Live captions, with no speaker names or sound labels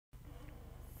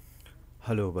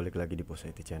Halo, balik lagi di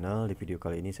PUTAR Channel. Di video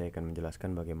kali ini saya akan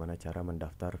menjelaskan bagaimana cara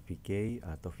mendaftar VK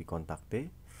atau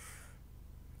VKontakte.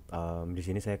 Di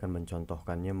sini saya akan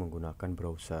mencontohkannya menggunakan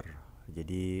browser.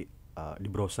 Jadi di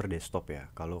browser desktop ya.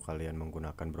 Kalau kalian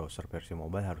menggunakan browser versi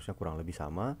mobile harusnya kurang lebih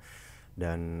sama.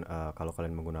 Dan kalau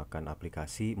kalian menggunakan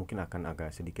aplikasi mungkin akan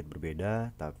agak sedikit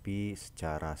berbeda, tapi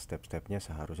secara step-stepnya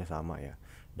seharusnya sama ya.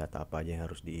 Data apa aja yang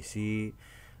harus diisi,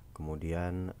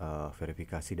 kemudian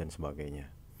verifikasi dan sebagainya.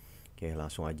 Oke,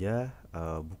 langsung aja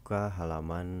buka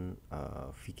halaman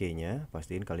VK-nya.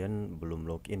 Pastiin kalian belum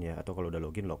login ya, atau kalau udah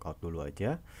login logout dulu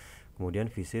aja. Kemudian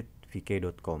visit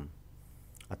vk.com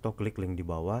atau klik link di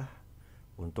bawah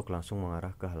untuk langsung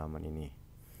mengarah ke halaman ini.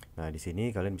 Nah, di sini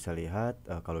kalian bisa lihat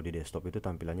kalau di desktop itu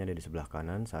tampilannya ada di sebelah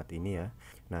kanan saat ini ya.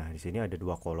 Nah, di sini ada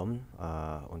dua kolom.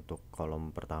 Untuk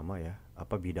kolom pertama ya,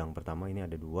 bidang pertama ini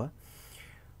ada dua.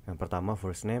 Yang pertama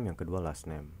first name, yang kedua last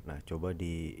name. Nah, coba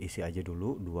diisi aja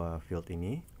dulu dua field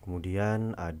ini.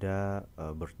 Kemudian ada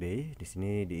birthday, di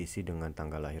sini diisi dengan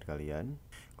tanggal lahir kalian.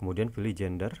 Kemudian pilih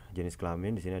gender, jenis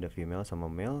kelamin. Di sini ada female sama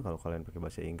male. Kalau kalian pakai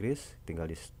bahasa Inggris,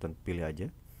 tinggal pilih aja.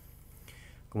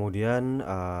 Kemudian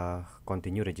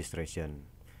continue registration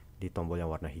di tombol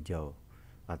yang warna hijau.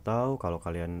 Atau kalau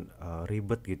kalian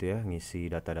ribet gitu ya ngisi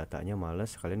data-datanya,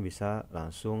 males, kalian bisa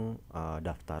langsung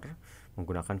daftar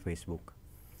menggunakan Facebook.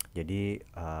 Jadi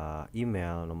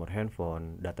email, nomor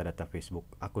handphone, data-data Facebook,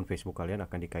 akun Facebook kalian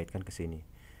akan dikaitkan ke sini.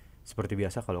 Seperti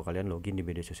biasa kalau kalian login di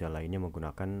media sosial lainnya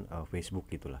menggunakan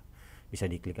Facebook gitulah. Bisa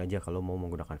diklik aja kalau mau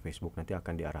menggunakan Facebook, nanti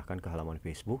akan diarahkan ke halaman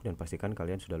Facebook dan pastikan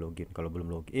kalian sudah login. Kalau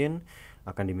belum login,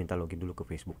 akan diminta login dulu ke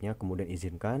Facebooknya, kemudian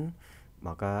izinkan,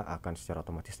 maka akan secara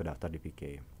otomatis terdaftar di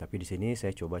VK. Tapi di sini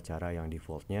saya coba cara yang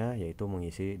defaultnya, yaitu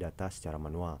mengisi data secara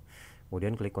manual.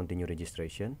 Kemudian klik continue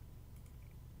registration.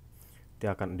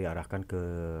 Nanti akan diarahkan ke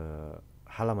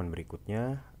halaman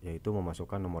berikutnya, yaitu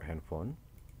memasukkan nomor handphone.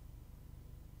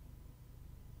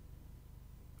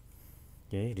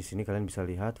 Oke, di sini kalian bisa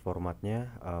lihat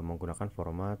formatnya menggunakan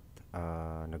format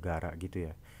negara gitu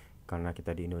ya. Karena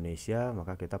kita di Indonesia,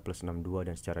 maka kita +62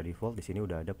 dan secara default di sini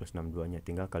udah ada +62-nya.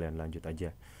 Tinggal kalian lanjut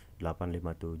aja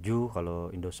 857 kalau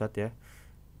Indosat ya.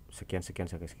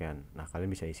 Sekian. Nah,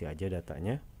 kalian bisa isi aja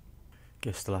datanya.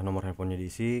 Oke, setelah nomor handphonenya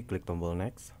diisi, klik tombol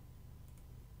next.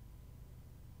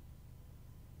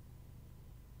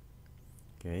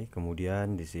 Oke,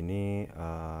 kemudian di sini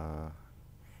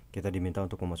kita diminta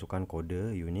untuk memasukkan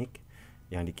kode unik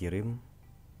yang dikirim.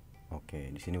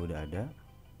 Oke, di sini udah ada.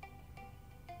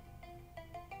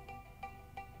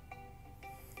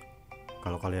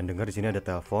 Kalau kalian dengar di sini ada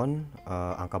telepon,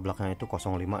 angka belakangnya itu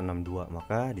 0562.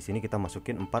 Maka di sini kita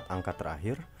masukin 4 angka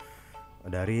terakhir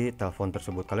dari telepon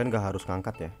tersebut. Kalian gak harus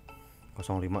ngangkat ya.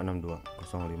 0562.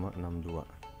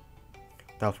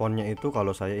 Teleponnya itu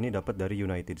kalau saya ini dapat dari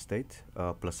United States,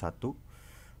 +1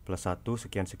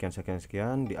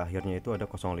 sekian, di akhirnya itu ada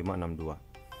 0562.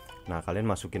 Nah, kalian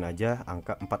masukin aja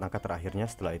 4 angka terakhirnya,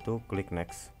 setelah itu klik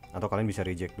next. Atau kalian bisa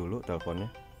reject dulu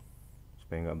teleponnya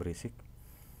supaya nggak berisik.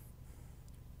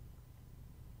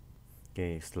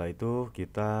 Oke, setelah itu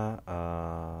kita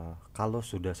kalau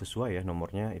sudah sesuai ya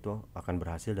nomornya, itu akan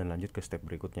berhasil dan lanjut ke step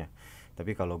berikutnya.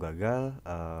 Tapi kalau gagal,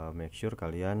 make sure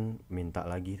kalian minta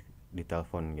lagi di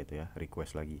telepon gitu ya,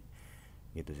 request lagi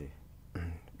gitu sih.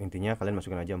 Intinya kalian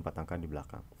masukkan aja 4 angka di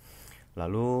belakang.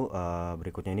 Lalu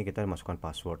berikutnya ini kita masukkan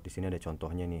password. Di sini ada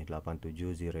contohnya nih,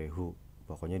 870.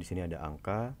 Pokoknya di sini ada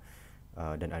angka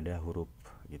dan ada huruf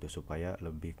gitu supaya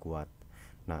lebih kuat.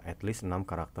 Nah, at least 6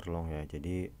 karakter long ya.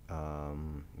 Jadi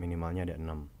minimalnya ada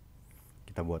 6.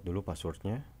 Kita buat dulu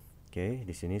passwordnya. Oke,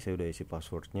 di sini saya udah isi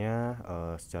passwordnya.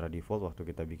 Secara default waktu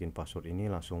kita bikin password ini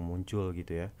langsung muncul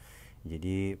gitu ya.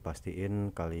 Jadi pastiin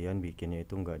kalian bikinnya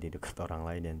itu nggak di dekat orang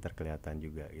lain dan terkelihatan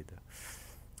juga gitu.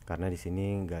 Karena di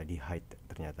sini nggak di hide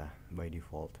ternyata by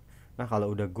default. Nah, kalau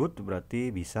udah good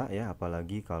berarti bisa ya.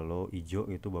 Apalagi kalau hijau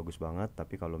itu bagus banget.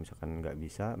 Tapi kalau misalkan nggak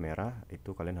bisa, merah,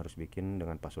 itu kalian harus bikin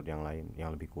dengan password yang lain yang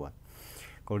lebih kuat.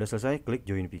 Kalau udah selesai, klik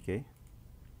join VK.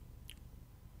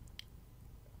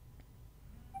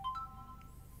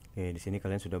 Oke, di sini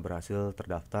kalian sudah berhasil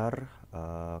terdaftar.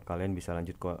 Kalian bisa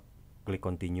lanjut ke klik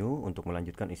continue untuk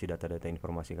melanjutkan isi data-data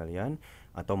informasi kalian,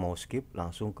 atau mau skip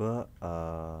langsung ke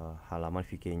halaman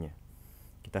VK-nya.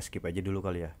 Kita skip aja dulu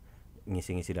kali ya.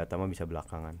 Ngisi-ngisi data mah bisa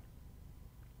belakangan.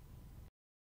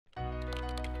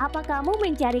 Apa kamu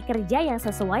mencari kerja yang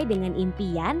sesuai dengan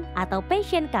impian atau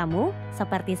passion kamu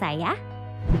seperti saya?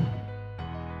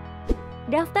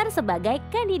 Daftar sebagai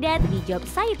kandidat di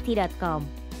jobsite.com.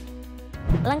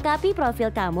 Lengkapi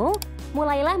profil kamu,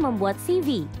 mulailah membuat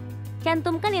CV.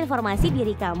 Cantumkan informasi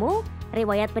diri kamu,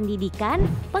 riwayat pendidikan,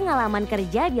 pengalaman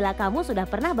kerja bila kamu sudah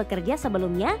pernah bekerja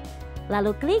sebelumnya,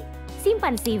 lalu klik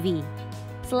simpan CV.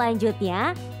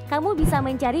 Selanjutnya, kamu bisa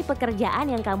mencari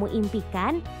pekerjaan yang kamu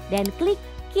impikan dan klik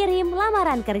kirim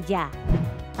lamaran kerja.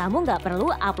 Kamu nggak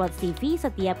perlu upload CV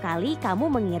setiap kali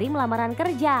kamu mengirim lamaran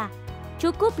kerja.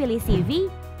 Cukup pilih CV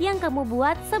yang kamu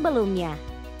buat sebelumnya.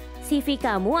 CV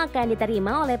kamu akan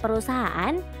diterima oleh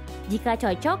perusahaan. Jika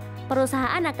cocok,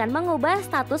 perusahaan akan mengubah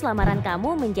status lamaran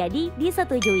kamu menjadi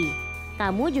disetujui.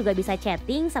 Kamu juga bisa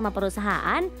chatting sama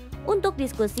perusahaan untuk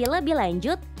diskusi lebih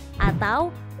lanjut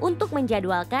atau untuk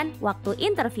menjadwalkan waktu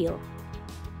interview.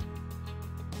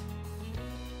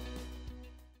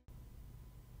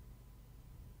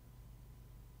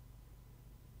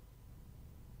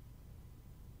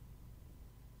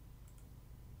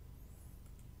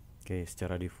 Oke,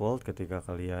 secara default ketika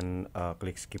kalian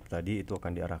klik skip tadi itu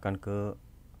akan diarahkan ke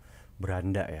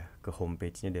beranda ya, ke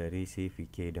homepage-nya dari si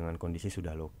VK dengan kondisi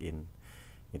sudah login.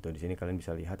 Itu di sini kalian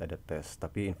bisa lihat ada tes,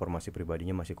 tapi informasi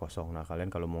pribadinya masih kosong. Nah, kalian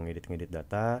kalau mau ngedit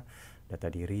data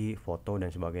diri, foto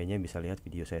dan sebagainya bisa lihat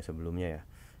video saya sebelumnya ya.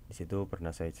 Di situ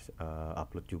pernah saya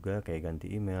upload juga kayak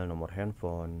ganti email, nomor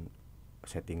handphone,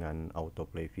 settingan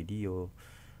autoplay video,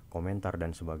 komentar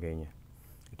dan sebagainya.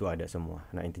 Itu ada semua.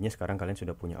 Nah, intinya sekarang kalian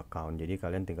sudah punya account, jadi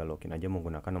kalian tinggal login aja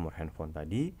menggunakan nomor handphone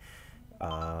tadi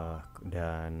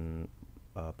dan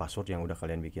password yang udah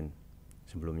kalian bikin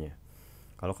sebelumnya.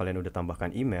 Kalau kalian udah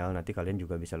tambahkan email, nanti kalian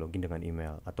juga bisa login dengan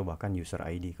email atau bahkan user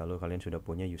ID kalau kalian sudah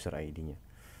punya user ID-nya.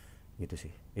 Gitu sih.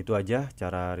 Itu aja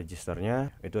cara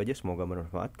registernya. Itu aja, semoga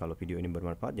bermanfaat. Kalau video ini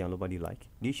bermanfaat, jangan lupa di like,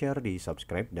 di share, di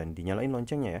subscribe, dan dinyalain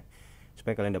loncengnya ya,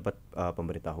 supaya kalian dapat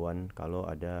pemberitahuan kalau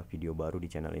ada video baru di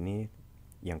channel ini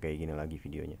yang kayak gini lagi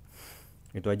videonya.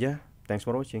 Itu aja. Thanks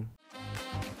for watching.